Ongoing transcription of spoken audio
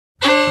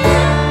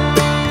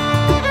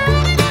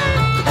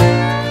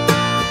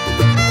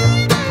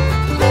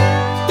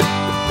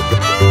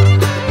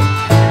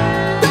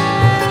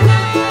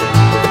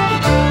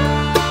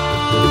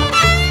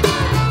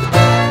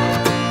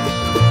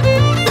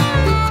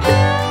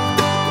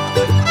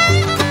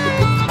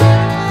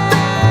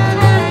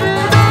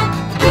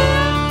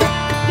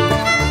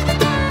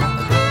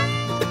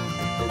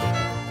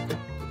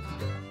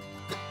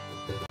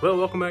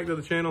back to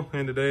the channel,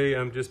 and today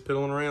I'm just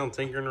piddling around,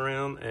 tinkering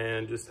around,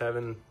 and just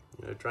having,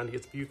 trying to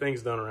get a few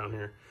things done around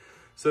here.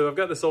 So I've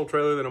got this old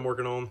trailer that I'm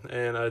working on,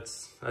 and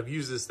I've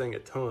used this thing a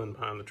ton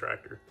behind the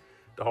tractor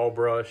to haul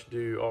brush,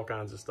 do all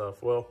kinds of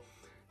stuff. Well,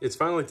 it's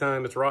finally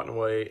time, it's rotting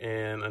away,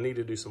 and I need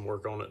to do some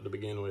work on it to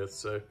begin with.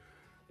 So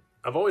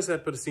I've always had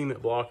to put a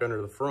cement block under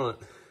the front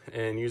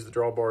and use the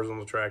drawbars on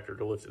the tractor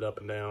to lift it up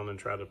and down and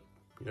try to,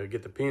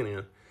 get the pin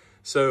in.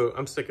 So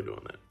I'm sick of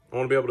doing that. I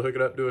want to be able to hook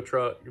it up to a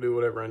truck, do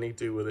whatever I need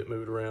to with it,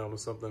 move it around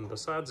with something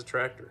besides a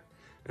tractor.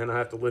 And I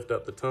have to lift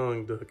up the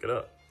tongue to hook it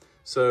up.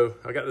 So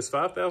I got this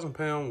 5,000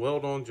 pound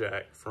Weld-On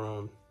jack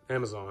from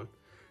Amazon.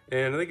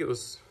 And I think it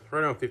was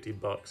right around 50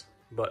 bucks.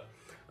 But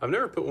I've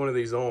never put one of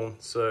these on,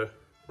 so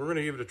we're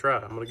gonna give it a try.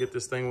 I'm gonna get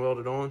this thing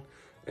welded on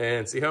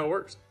and see how it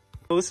works.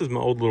 Well, this is my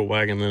old little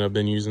wagon that I've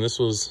been using. This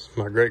was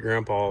my great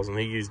grandpa's, and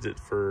he used it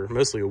for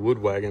mostly a wood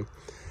wagon.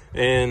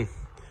 And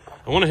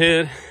I went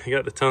ahead, I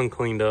got the tongue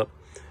cleaned up,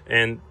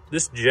 and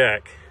this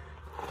jack,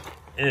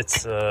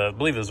 it's I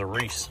believe it was a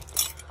Reese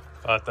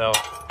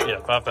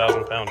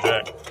 5,000 pound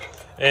jack,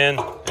 and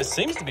it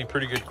seems to be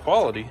pretty good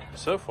quality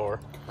so far.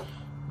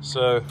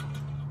 So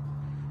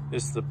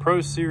it's the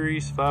Pro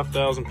Series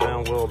 5,000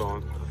 pound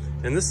Weld-On,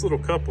 and this little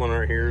coupling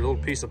right here, a little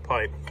piece of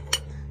pipe,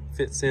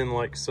 fits in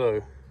like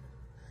so,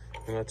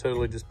 and I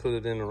totally just put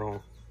it in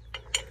wrong.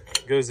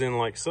 It goes in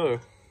like so,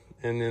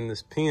 and then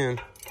this pin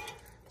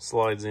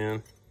slides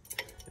in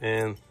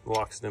and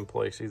locks it in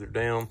place, either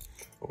down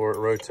or it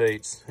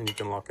rotates and you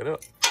can lock it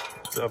up.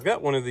 So I've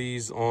got one of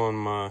these on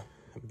my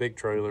big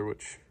trailer,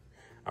 which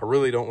I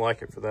really don't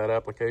like it for that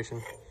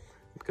application,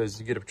 because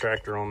you get a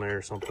tractor on there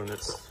or something,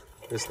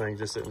 this thing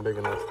just isn't big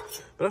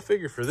enough. But I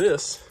figure for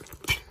this,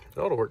 it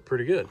ought to work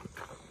pretty good.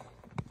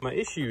 My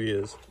issue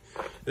is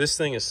this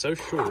thing is so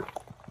short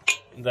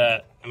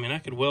that, I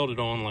could weld it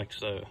on like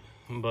so,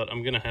 but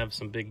I'm gonna have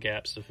some big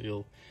gaps to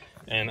fill,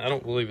 and I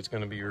don't believe it's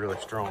gonna be really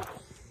strong.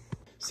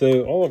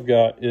 So all I've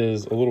got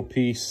is a little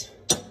piece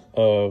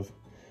of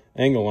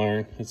angle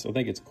iron. I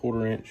think it's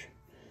 1/4 inch,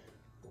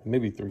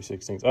 maybe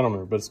 3/16. I don't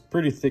remember, but it's a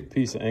pretty thick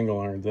piece of angle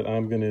iron that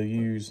I'm gonna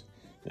use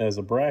as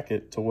a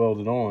bracket to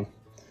weld it on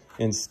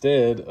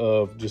instead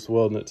of just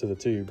welding it to the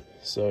tube.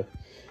 So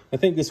I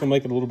think this will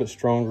make it a little bit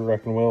stronger. I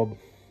can weld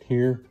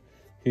here,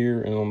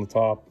 and on the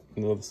top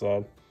and the other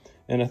side.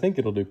 And I think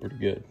it'll do pretty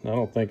good. I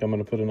don't think I'm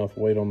gonna put enough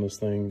weight on this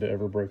thing to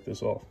ever break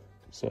this off.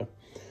 So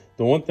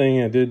the one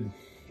thing I did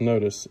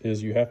notice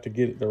is you have to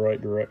get it the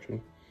right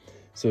direction.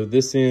 So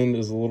this end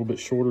is a little bit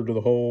shorter to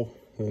the hole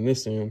than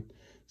this end.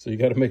 So you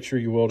gotta make sure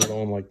you weld it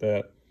on like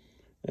that,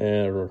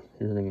 or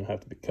you're gonna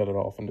have to cut it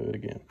off and do it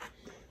again.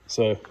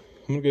 So I'm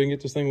gonna go and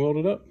get this thing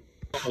welded up.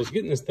 I was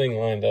getting this thing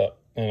lined up,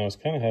 and I was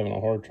kind of having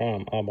a hard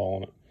time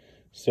eyeballing it.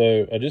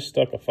 So I just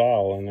stuck a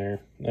file in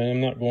there, and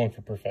I'm not going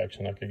for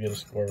perfection. I could get a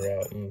square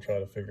out and try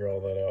to figure all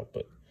that out,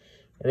 but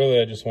really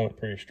I just want it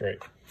pretty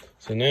straight.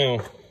 So now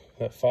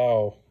that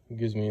file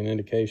gives me an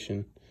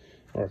indication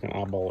where I can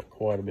eyeball it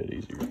quite a bit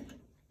easier.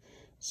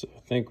 So I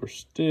think we're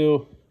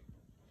still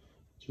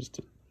just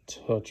a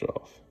touch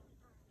off.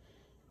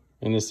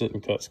 And this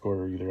didn't cut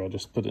square either. I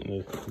just put it in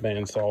the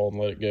bandsaw and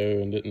let it go,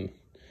 and didn't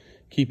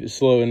keep it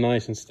slow and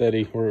nice and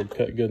steady where it would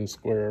cut good and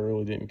square. I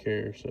really didn't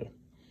care. So,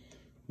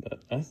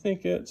 but I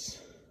think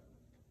that's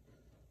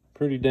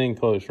pretty dang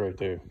close right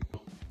there.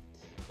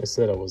 I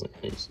said I wasn't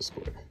gonna use the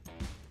square.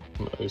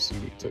 My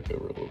OCD took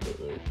over a little bit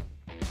there.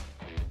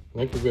 I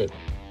think we're good.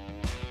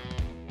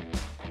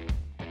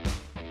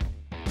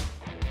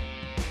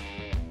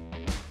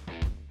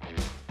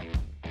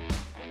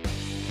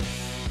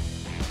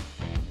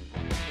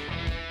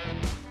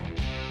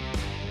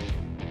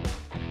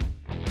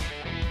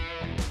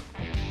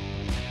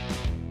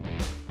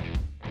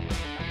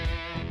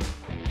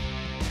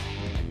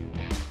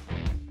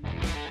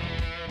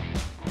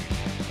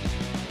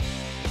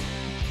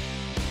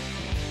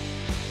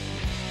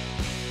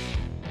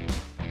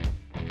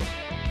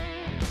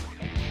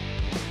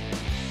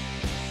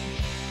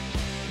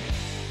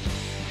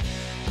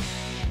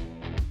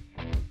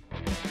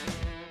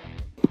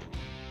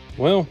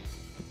 Well,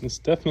 it's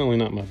definitely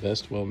not my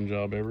best welding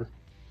job ever,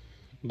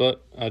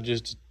 but I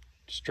just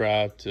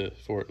strive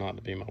for it not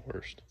to be my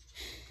worst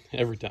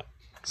every time.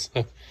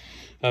 So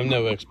I'm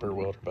no expert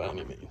welder by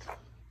any means.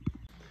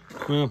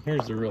 Well,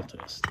 here's the real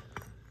test.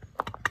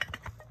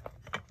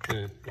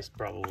 And it's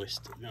probably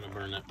still gonna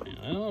burn that pan.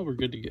 Oh, we're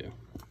good to go.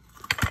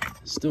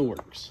 Still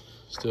works,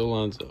 still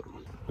lines up.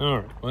 All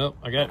right, well,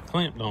 I got it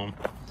clamped on,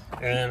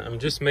 and I'm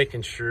just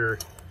making sure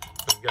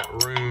I've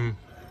got room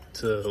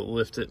to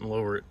lift it and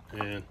lower it,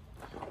 and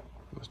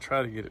let's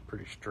try to get it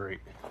pretty straight.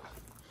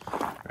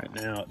 Right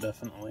now, it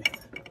definitely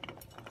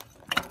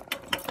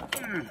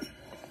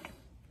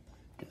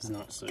is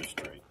not so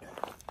straight.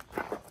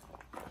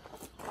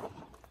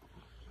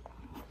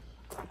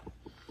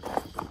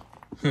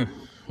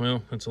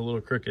 Well, it's a little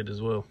crooked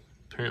as well.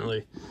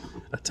 Apparently,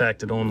 I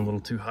tacked it on a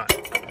little too high.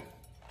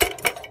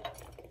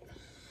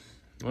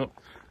 Well,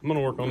 I'm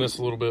gonna work on this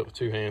a little bit with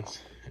 2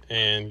 hands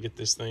and get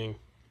this thing.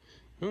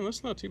 Oh,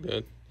 that's not too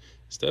bad.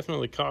 It's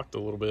definitely cocked a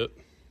little bit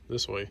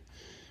this way.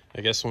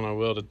 I guess when I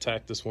welded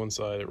tack this one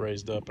side, it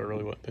raised up. I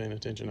really wasn't paying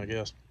attention, I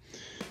guess.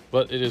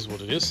 But it is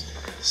what it is.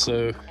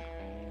 So,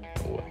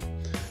 oh well.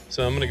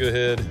 So I'm gonna go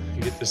ahead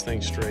and get this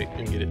thing straight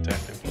and get it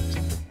tacked in place.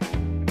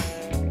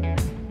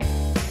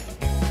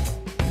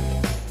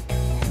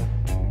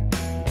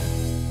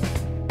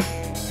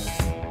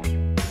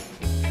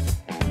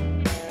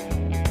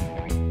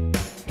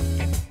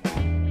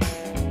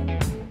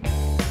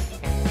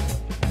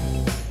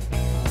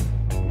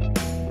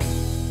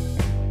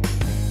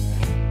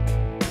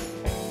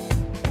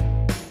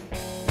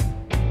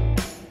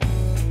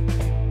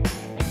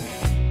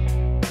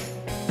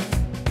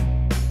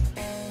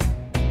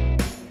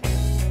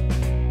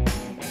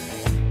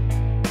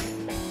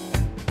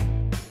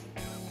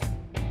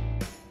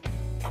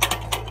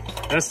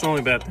 That's the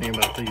only bad thing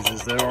about these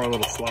is they are a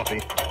little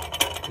sloppy,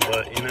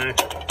 but you know,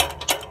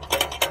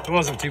 it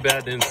wasn't too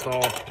bad to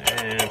install,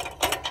 and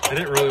I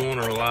didn't really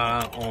want to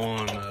rely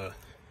on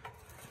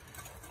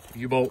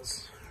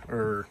U-bolts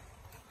or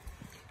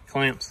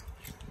clamps.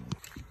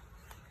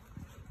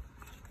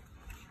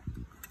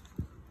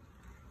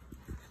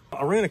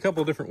 I ran a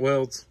couple of different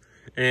welds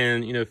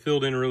and, you know,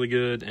 filled in really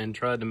good and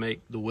tried to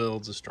make the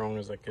welds as strong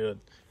as I could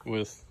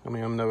with, I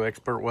mean, I'm no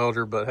expert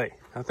welder, but hey,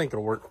 I think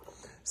it'll work.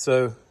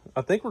 So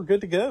I think we're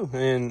good to go.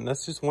 And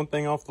that's just one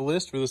thing off the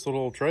list for this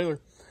little old trailer.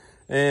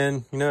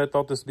 And, you know, I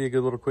thought this would be a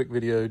good little quick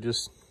video.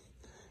 Just,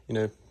 you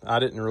know, I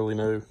didn't really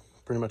know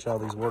pretty much how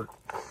these work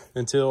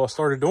until I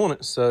started doing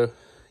it. So,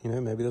 you know,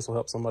 maybe this will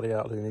help somebody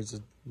out who needs a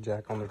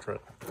jack on their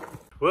trailer.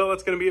 Well,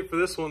 that's going to be it for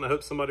this one. I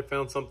hope somebody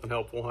found something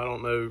helpful. I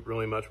don't know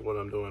really much what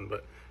I'm doing,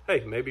 but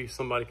hey, maybe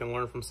somebody can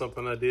learn from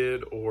something I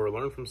did or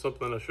learn from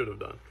something I should have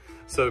done.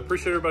 So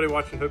appreciate everybody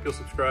watching. Hope you'll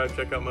subscribe,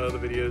 check out my other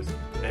videos,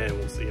 and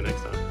we'll see you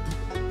next time.